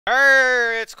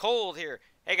It's cold here.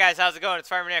 Hey guys, how's it going? It's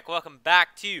Farmer Nick. Welcome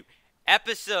back to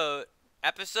episode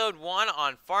 1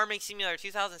 on Farming Simulator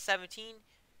 2017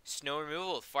 Snow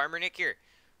Removal with Farmer Nick here.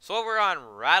 So we're on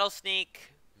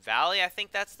Rattlesnake Valley. I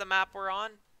think that's the map we're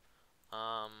on.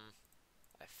 I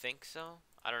think so.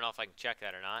 I don't know if I can check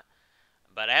that or not.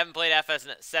 But I haven't played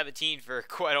FS-17 for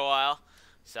quite a while.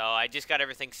 So I just got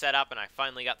everything set up and I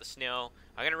finally got the snow.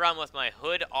 I'm going to run with my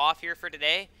hood off here for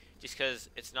today, just because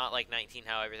it's not like 19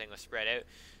 how everything was spread out.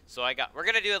 So we're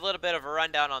going to do a little bit of a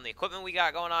rundown on the equipment we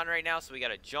got going on right now. So we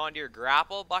got a John Deere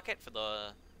grapple bucket for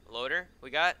the loader and we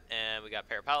got a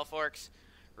pair of paddle forks,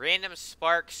 random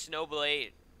Spark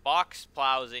Snowblade box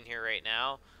plows in here right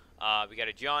now. We got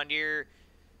a John Deere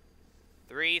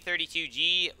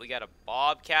 332G. We got a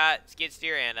Bobcat skid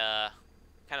steer and a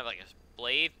kind of like a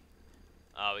blade.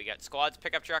 We got Squad's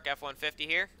pickup truck F-150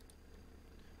 here.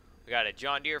 We got a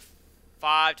John Deere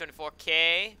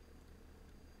 524K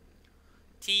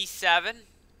T7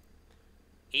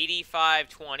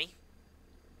 8520.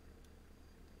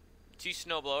 Two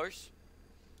snowblowers.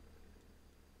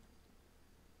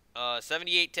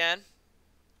 7810.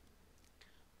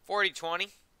 4020.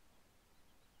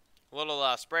 A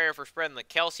little sprayer for spreading the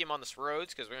calcium on the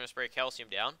roads, because we're going to spray calcium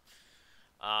down.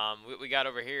 What we got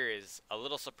over here is a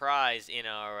little surprise in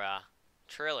our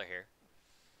trailer here.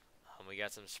 We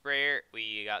got some sprayer.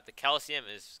 We got the calcium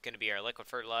is going to be our liquid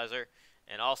fertilizer.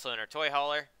 And also in our toy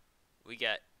hauler, we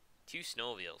got two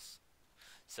snowmobiles.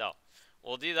 So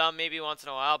we'll do them maybe once in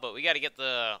a while, but we got to get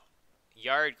the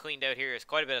yard cleaned out here. There's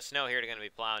quite a bit of snow here going to be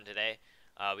plowing today.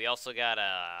 We also got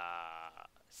a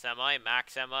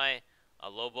Mack semi, a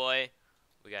lowboy.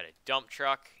 We got a dump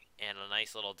truck and a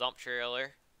nice little dump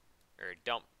trailer, or a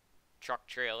dump truck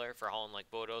trailer for hauling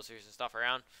like bulldozers and stuff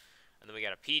around. And then we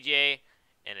got a PJ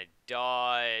and a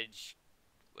Dodge.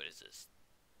 What is this?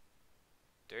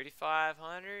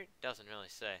 3500? Doesn't really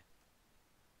say.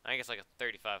 I think it's like a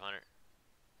 3500.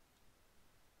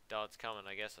 Dodge coming,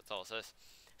 I guess that's all it says.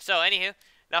 So, anywho,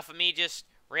 enough of me just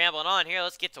rambling on here.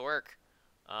 Let's get to work.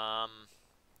 We're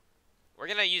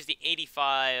going to use the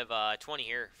 8520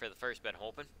 here for the first bed,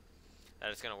 hoping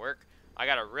that it's going to work. I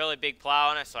got a really big plow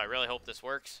on it, so I really hope this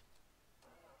works.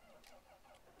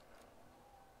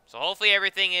 So hopefully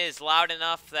everything is loud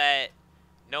enough that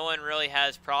no one really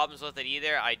has problems with it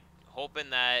either. I'm hoping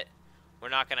that we're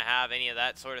not going to have any of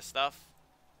that sort of stuff.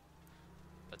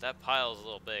 But that pile is a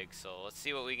little big, so let's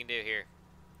see what we can do here.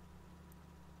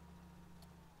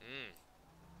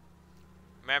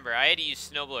 Remember, I had to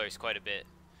use snowblowers quite a bit.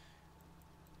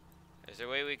 Is there a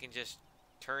way we can just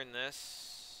turn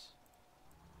this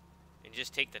and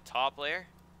just take the top layer?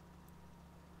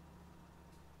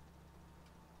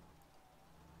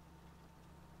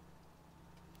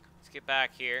 Let's get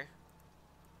back here.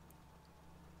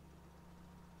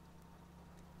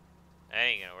 That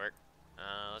ain't gonna work.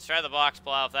 Let's try the box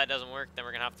plow. If that doesn't work, then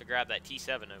we're gonna have to grab that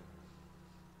T7 out.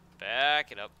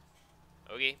 Back it up.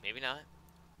 Okay, maybe not.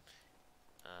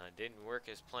 Didn't work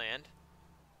as planned.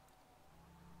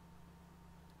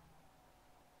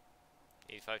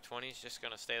 8520 is just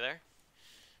gonna stay there,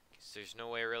 because there's no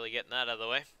way of really getting that out of the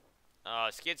way.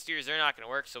 Skid steers, they're not gonna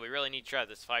work, so we really need to try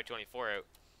this 524 out.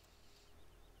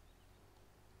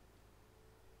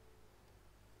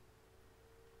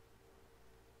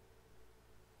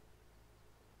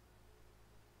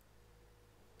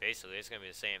 Basically, it's gonna be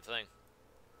the same thing.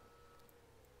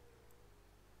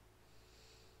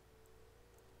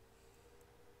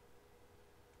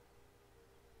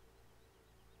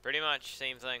 Pretty much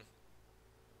same thing.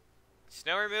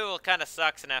 Snow removal kind of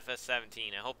sucks in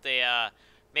FS-17. I hope they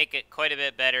make it quite a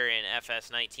bit better in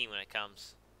FS-19 when it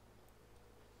comes.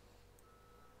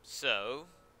 So,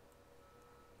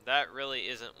 that really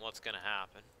isn't what's going to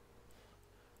happen.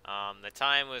 The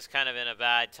time was kind of in a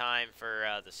bad time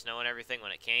for the snow and everything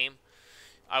when it came.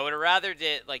 I would have rather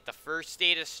did like the first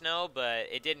state of snow, but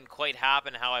it didn't quite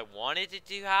happen how I wanted it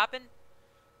to happen.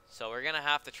 So we're going to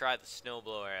have to try the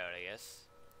snowblower out, I guess.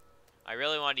 I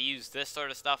really wanted to use this sort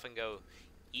of stuff and go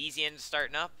easy into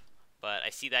starting up, but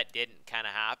I see that didn't kind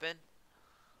of happen.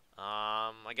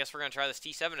 I guess we're going to try this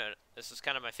T7 out. This is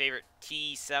kind of my favorite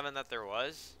T7 that there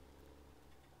was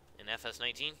in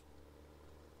FS-19.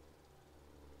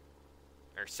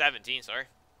 Or 17, sorry.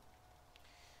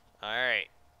 Alright,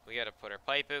 we got to put our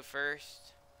pipe out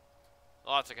first.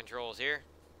 Lots of controls here.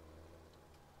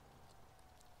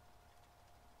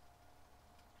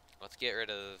 Let's get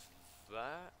rid of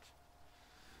that.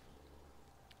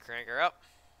 Crank her up.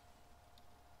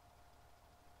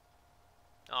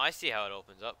 Oh, I see how it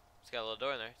opens up. It's got a little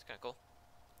door in there. It's kind of cool.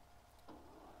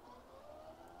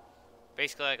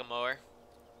 Basically like a mower.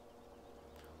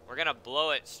 We're going to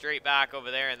blow it straight back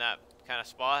over there in that kind of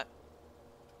spot.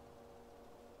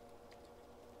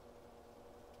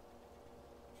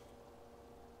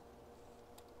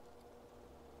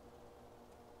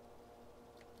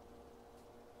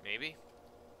 Maybe.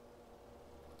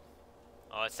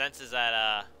 Oh, it senses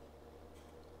that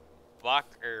block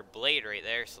or blade right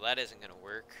there, so that isn't gonna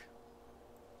work.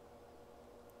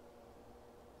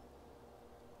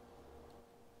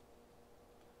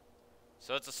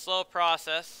 So it's a slow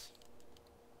process.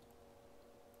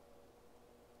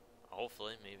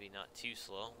 Hopefully, maybe not too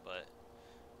slow, but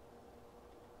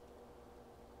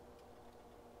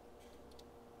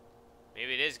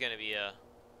maybe it is gonna be a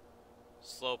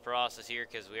slow process here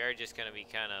because we are just gonna be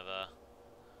kind of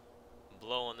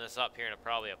blowing this up here into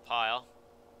probably a pile.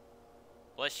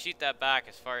 Let's shoot that back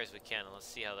as far as we can, and let's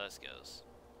see how this goes.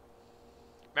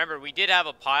 Remember, we did have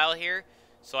a pile here,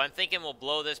 so I'm thinking we'll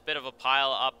blow this bit of a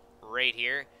pile up right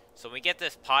here. So when we get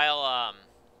this pile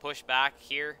pushed back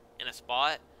here in a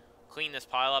spot, clean this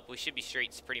pile up, we should be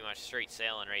pretty much straight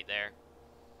sailing right there.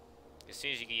 As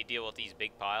soon as you deal with these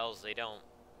big piles, they don't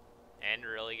end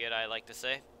really good, I like to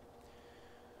say.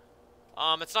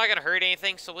 It's not going to hurt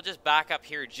anything, so we'll just back up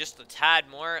here just a tad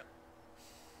more.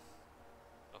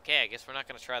 Okay, I guess we're not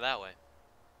going to try that way.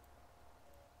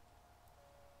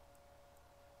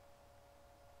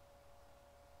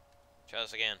 Try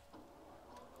this again.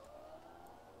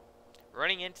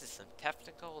 Running into some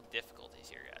technical difficulties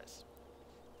here, guys.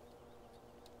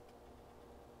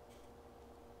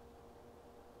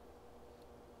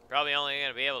 Probably only going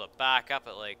to be able to back up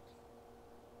at like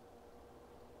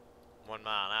 1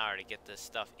 mile an hour to get this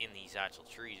stuff in these actual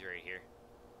trees right here.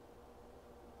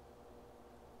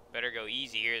 Better go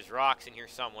easy here. There's rocks in here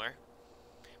somewhere.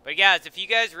 But guys, if you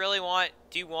guys really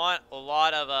do want a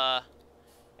lot of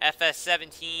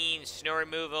FS-17 snow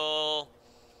removal,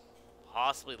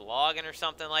 possibly logging or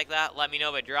something like that, let me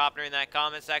know by dropping it in that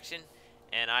comment section,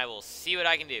 and I will see what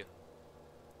I can do.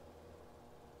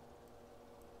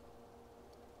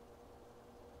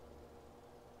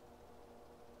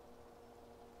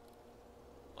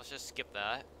 Let's just skip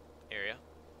that area.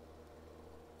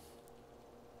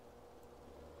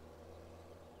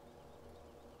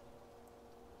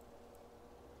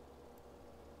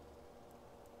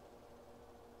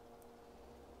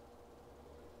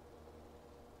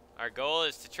 Our goal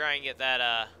is to try and get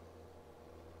that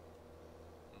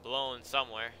blown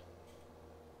somewhere.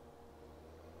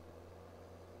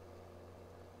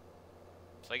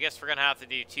 So I guess we're gonna have to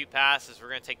do 2 passes. We're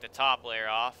gonna take the top layer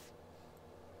off.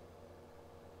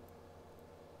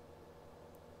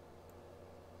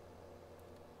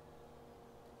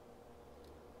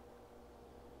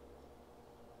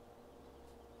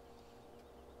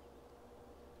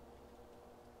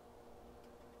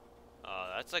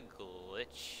 That's a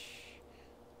glitch.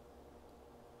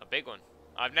 A big one.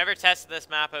 I've never tested this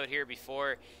map out here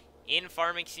before in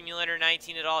Farming Simulator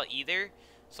 19 at all either.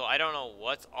 So I don't know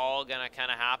what's all gonna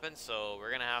kind of happen. So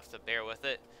we're gonna have to bear with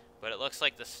it. But it looks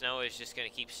like the snow is just gonna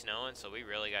keep snowing. So we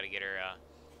really got to get our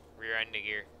rear end to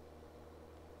gear.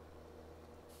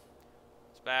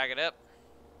 Let's back it up.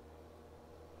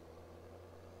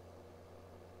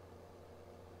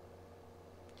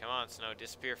 Come on, snow,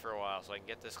 disappear for a while so I can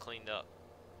get this cleaned up.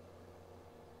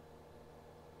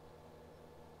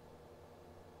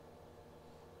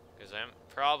 Because I'm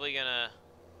probably gonna...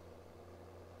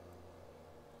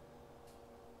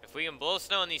 If we can blow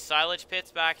snow in these silage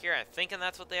pits back here, I'm thinking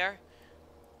that's what they are.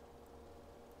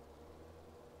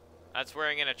 That's where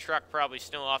I'm gonna truck probably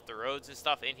snow off the roads and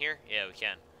stuff in here. Yeah, we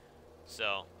can.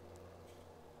 So,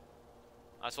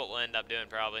 that's what we'll end up doing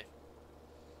probably.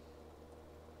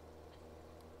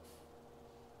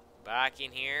 Back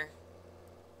in here.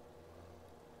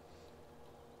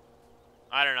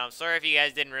 I don't know. I'm sorry if you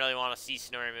guys didn't really want to see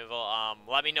snow removal.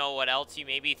 Let me know what else you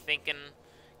may be thinking.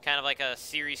 Kind of like a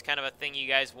series kind of a thing you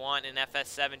guys want in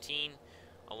FS-17.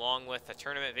 Along with the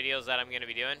tournament videos that I'm going to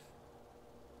be doing.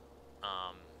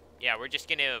 Yeah, we're just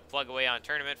going to plug away on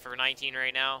tournament for 19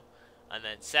 right now. And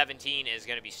then 17 is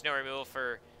going to be snow removal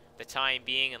for the time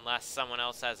being. Unless someone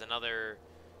else has another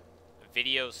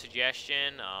video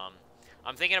suggestion.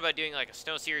 I'm thinking about doing like a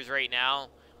snow series right now.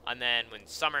 And then when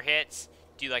summer hits,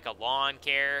 do like a lawn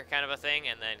care kind of a thing,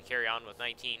 and then carry on with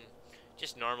 19,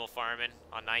 just normal farming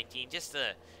on 19, just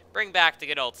to bring back the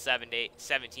good old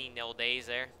 17 old days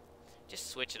there.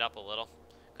 Just switch it up a little,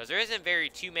 because there isn't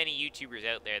too many YouTubers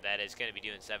out there that is going to be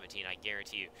doing 17, I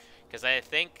guarantee you. Because I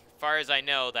think, as far as I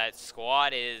know, that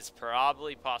squad is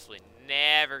possibly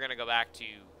never going to go back to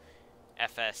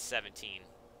FS-17.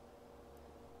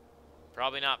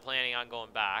 Probably not planning on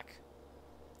going back.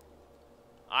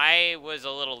 I was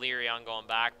a little leery on going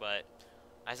back, but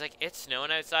I was like, it's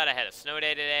snowing outside. I had a snow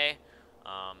day today.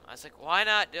 I was like, why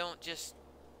not don't just,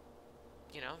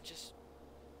 just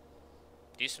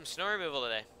do some snow removal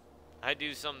today. I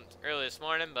do some early this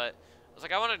morning, but I was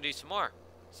like, I want to do some more.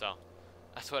 So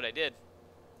that's what I did.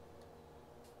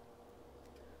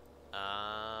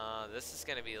 This is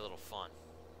going to be a little fun.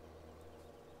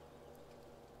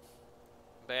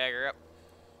 Bagger up.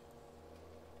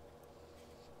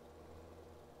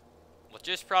 We'll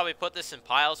just probably put this in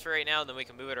piles for right now, and then we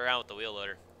can move it around with the wheel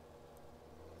loader.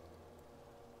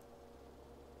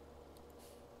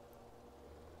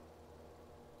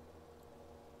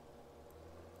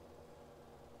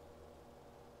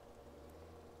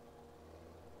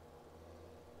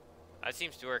 That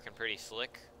seems to be working pretty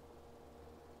slick.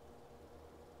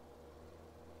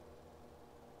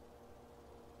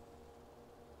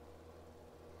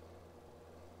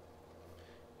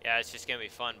 Yeah, it's just going to be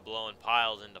fun blowing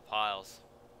piles into piles.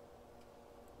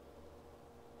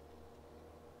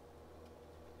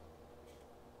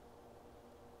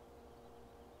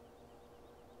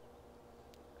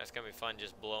 That's going to be fun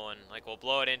just blowing. Like, we'll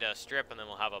blow it into a strip, and then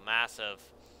we'll have a massive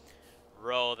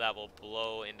row that will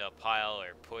blow into a pile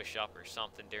or push up or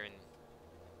something during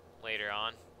later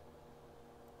on.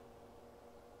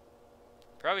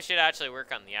 Probably should actually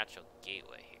work on the actual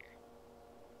gateway here.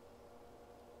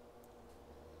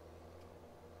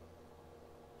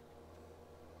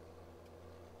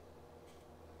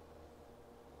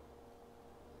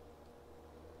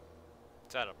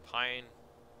 Is that a pine?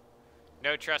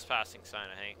 No trespassing sign,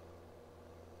 I think.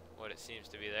 What it seems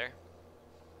to be there.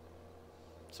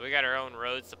 So we got our own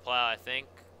roads to plow, I think.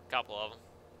 A couple of them.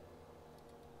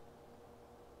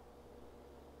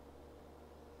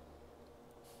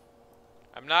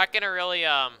 I'm not gonna really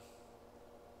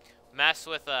mess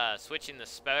with switching the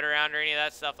spout around or any of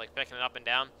that stuff, like picking it up and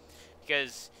down,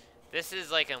 because this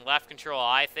is like a left control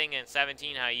I thing in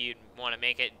 17, how you'd want to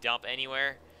make it dump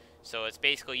anywhere. So it's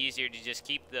basically easier to just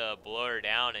keep the blower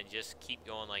down and just keep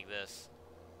going like this.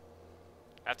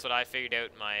 That's what I figured out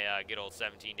in my good old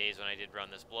 17 days when I did run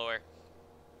this blower.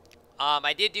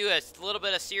 I did do a little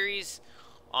bit of series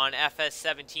on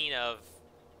FS-17 of,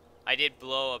 I did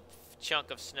blow a chunk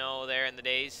of snow there in the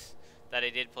days that I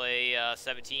did play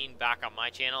 17 back on my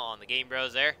channel on the Game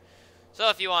Bros there. So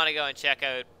if you want to go and check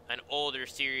out an older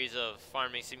series of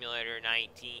Farming Simulator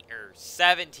 19 or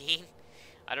 17,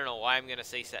 I don't know why I'm gonna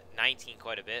say 19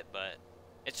 quite a bit, but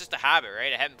it's just a habit,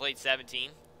 right? I haven't played 17.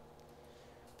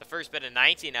 The first bit of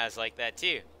 19 I was like that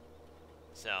too.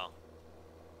 So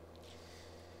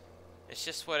it's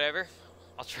just whatever.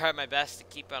 I'll try my best to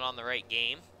keep it on the right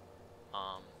game.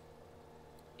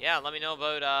 Yeah, let me know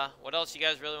about what else you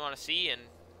guys really want to see in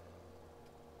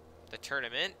the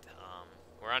tournament.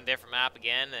 We're on a different map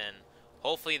again, and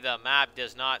hopefully the map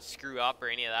does not screw up or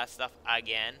any of that stuff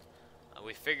again.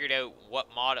 We figured out what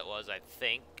mod it was, I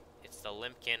think. It's the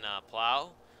Limpkin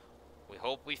plow. We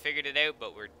hope we figured it out,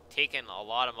 but we're taking a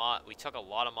lot of we took a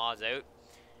lot of mods out,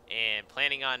 and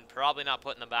planning on probably not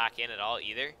putting them back in at all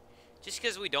either. Just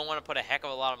because we don't want to put a heck of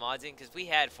a lot of mods in, because we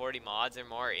had 40 mods or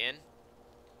more in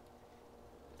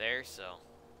there, so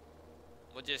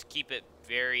we'll just keep it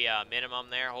very minimum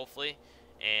there, hopefully,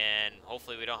 and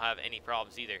hopefully we don't have any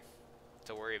problems either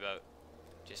to worry about.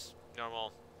 Just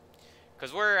normal,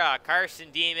 because we're Carson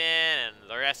Demon and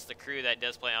the rest of the crew that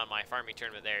does play on my farming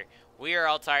tournament there. We are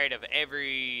all tired of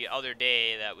every other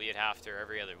day that we'd have to, or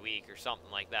every other week or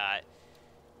something like that.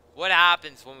 What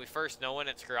happens when we first know when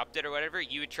it's corrupted or whatever,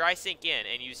 you would try sync in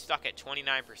and you stuck at 29%.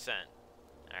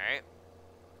 Alright?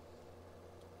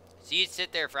 So you'd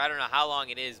sit there for, I don't know how long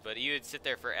it is, but you would sit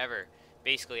there forever,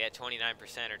 basically at 29%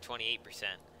 or 28%.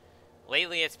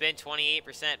 Lately it's been 28%,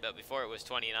 but before it was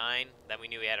 29, then we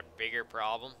knew we had a bigger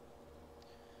problem.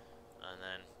 And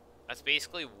then that's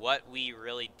basically what we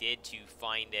really did to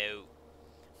find out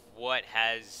what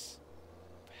has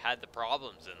had the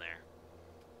problems in there.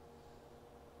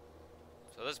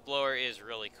 So this blower is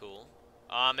really cool.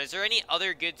 Is there any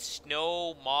other good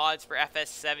snow mods for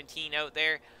FS-17 out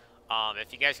there?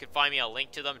 If you guys could find me a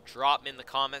link to them, drop them in the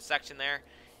comment section there,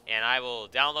 and I will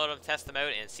download them, test them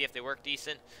out, and see if they work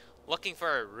decent. Looking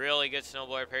for a really good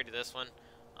snowblower compared to this one.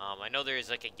 I know there's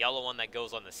like a yellow one that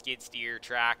goes on the skid steer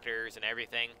tractors and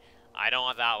everything. I don't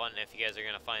have that one. If you guys are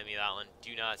going to find me that one,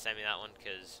 do not send me that one,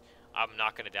 because I'm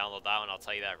not going to download that one. I'll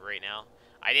tell you that right now.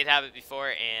 I did have it before,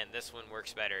 and this one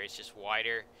works better. It's just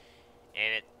wider,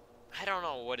 and I don't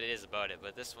know what it is about it,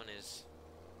 but this one is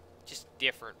just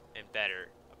different and better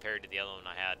compared to the other one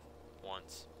I had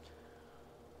once.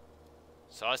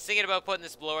 So I was thinking about putting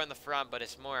this blower in the front, but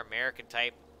it's more American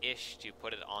type-ish to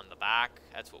put it on the back.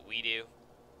 That's what we do.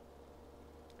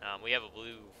 We have a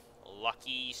blue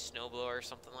Lucky snowblower or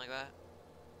something like that.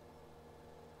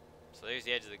 So there's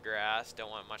the edge of the grass. Don't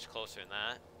want much closer than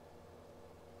that.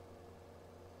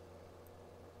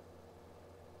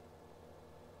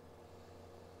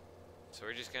 So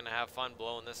we're just gonna have fun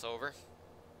blowing this over.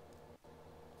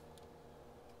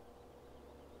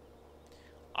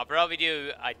 I'll probably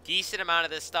do a decent amount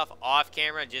of this stuff off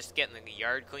camera, just getting the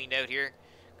yard cleaned out here,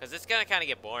 because it's gonna kind of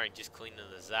get boring just cleaning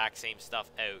the exact same stuff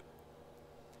out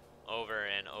over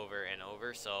and over and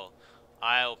over. So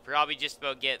I'll probably just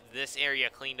about get this area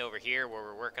cleaned over here where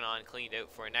we're working on cleaned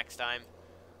out for next time,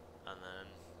 and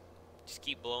then just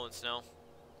keep blowing snow.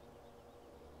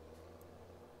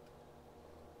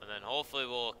 And then hopefully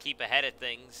we'll keep ahead of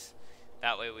things.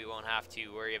 That way we won't have to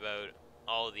worry about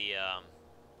all the,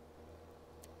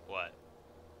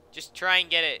 just try and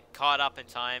get it caught up in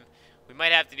time. We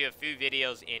might have to do a few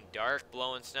videos in dark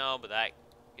blowing snow, but that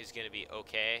is going to be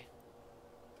okay.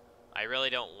 I really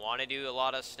don't want to do a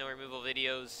lot of snow removal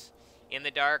videos in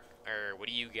the dark, or what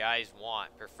do you guys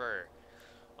prefer?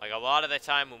 Like a lot of the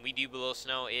time when we do blow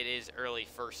snow, it is early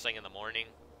first thing in the morning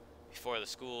before the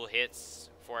school hits,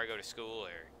 before I go to school, or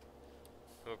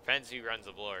it depends who runs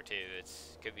the blower too.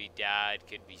 Could be dad,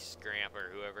 could be Scramp,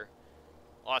 or whoever.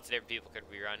 Lots of different people could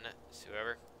be running it, so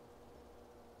whoever.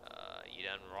 You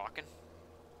done rocking?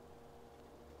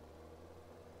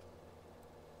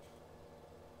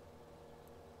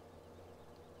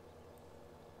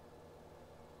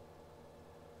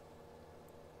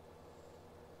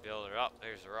 Build her up,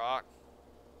 there's the rock.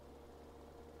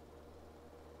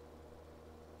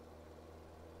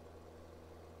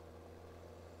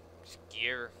 Just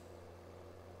gear.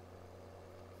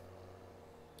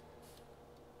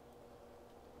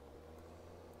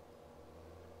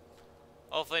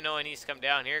 Hopefully no one needs to come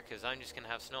down here, because I'm just going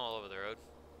to have snow all over the road.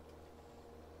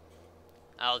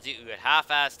 I'll do a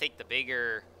half-ass, take the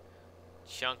bigger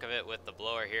chunk of it with the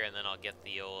blower here, and then I'll get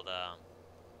the old,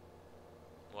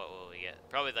 what will we get?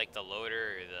 Probably like the loader,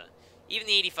 or even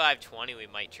the 8520 we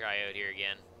might try out here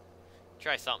again.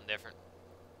 Try something different.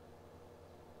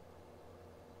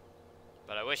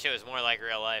 But I wish it was more like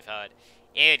real life, how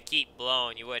it'd keep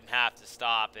blowing. You wouldn't have to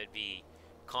stop. It'd be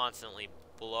constantly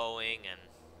blowing, and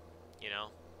you know,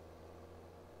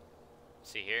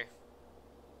 see here,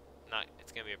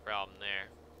 it's gonna be a problem there.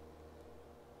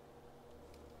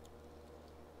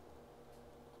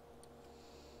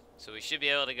 So we should be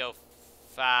able to go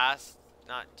fast,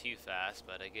 not too fast,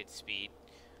 but a good speed.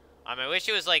 I wish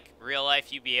it was like real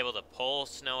life. You'd be able to pull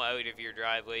snow out of your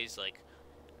driveways. Like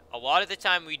a lot of the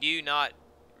time, we do not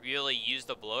really use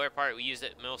the blower part. We use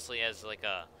it mostly as like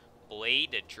a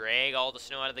blade to drag all the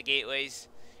snow out of the gateways,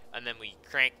 and then we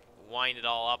wind it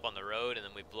all up on the road, and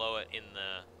then we blow it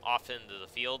off into the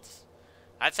fields.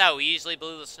 That's how we usually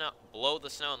blow the snow,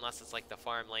 unless it's like the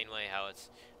farm laneway, how it's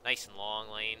nice and long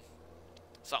lane,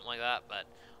 something like that. But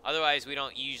otherwise, we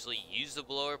don't usually use the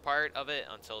blower part of it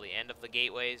until the end of the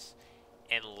gateways,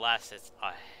 unless it's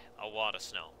a lot of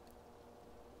snow.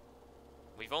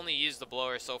 We've only used the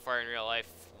blower so far in real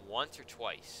life once or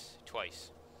twice.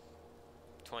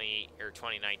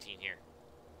 2019 here.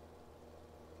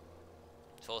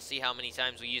 So we'll see how many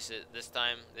times we use it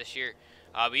this year.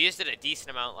 We used it a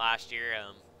decent amount last year.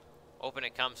 Open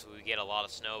it comes, we get a lot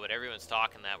of snow, but everyone's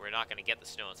talking that we're not going to get the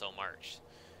snow until March.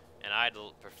 And I'd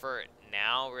prefer it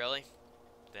now, really,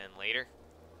 than later.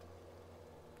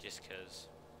 Just because,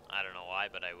 I don't know why,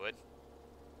 but I would.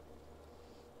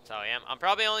 That's how I am. I'm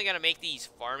probably only going to make these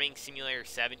Farming Simulator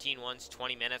 17 ones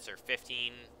 20 minutes or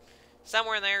 15,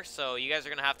 somewhere in there. So you guys are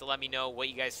going to have to let me know what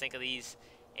you guys think of these,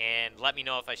 and let me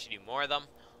know if I should do more of them.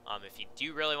 If you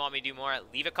do really want me to do more,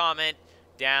 leave a comment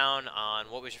down on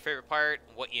what was your favorite part,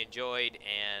 what you enjoyed,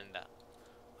 and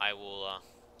I will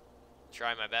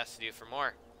try my best to do for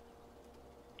more.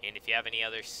 And if you have any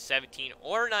other 17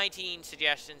 or 19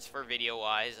 suggestions for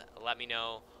video-wise, let me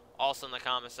know. Also in the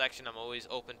comment section, I'm always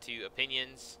open to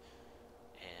opinions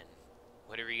and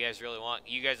whatever you guys really want.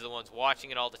 You guys are the ones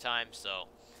watching it all the time, so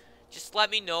just let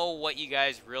me know what you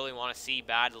guys really want to see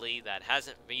badly that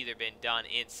hasn't either been done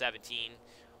in 17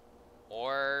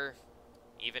 or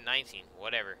even 19,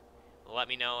 whatever. Let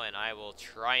me know and I will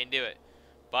try and do it.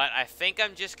 But I think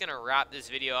I'm just going to wrap this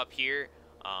video up here.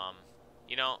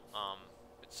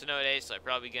 It's snow day, so I'm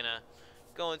probably going to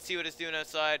go and see what it's doing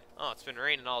outside. Oh, it's been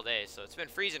raining all day, so it's been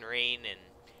freezing rain and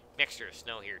mixture of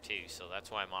snow here too, so that's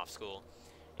why I'm off school.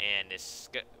 And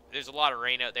there's a lot of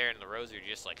rain out there, and the roads are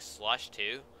just like slush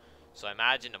too. So I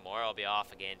imagine tomorrow I'll be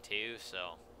off again too,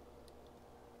 so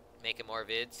making more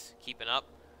vids, keeping up.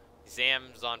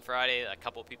 Exams on Friday. A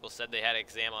couple people said they had an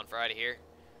exam on Friday here,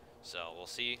 so we'll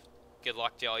see. Good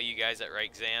luck to all you guys that write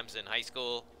exams in high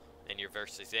school in your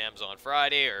first exams on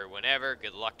Friday or whenever.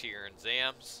 Good luck to your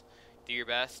exams. Do your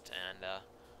best, and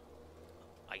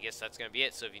I guess that's going to be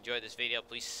it. So if you enjoyed this video,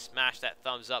 please smash that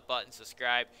thumbs up button,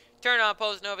 subscribe, turn on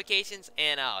post notifications,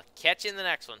 and I'll catch you in the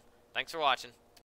next one. Thanks for watching.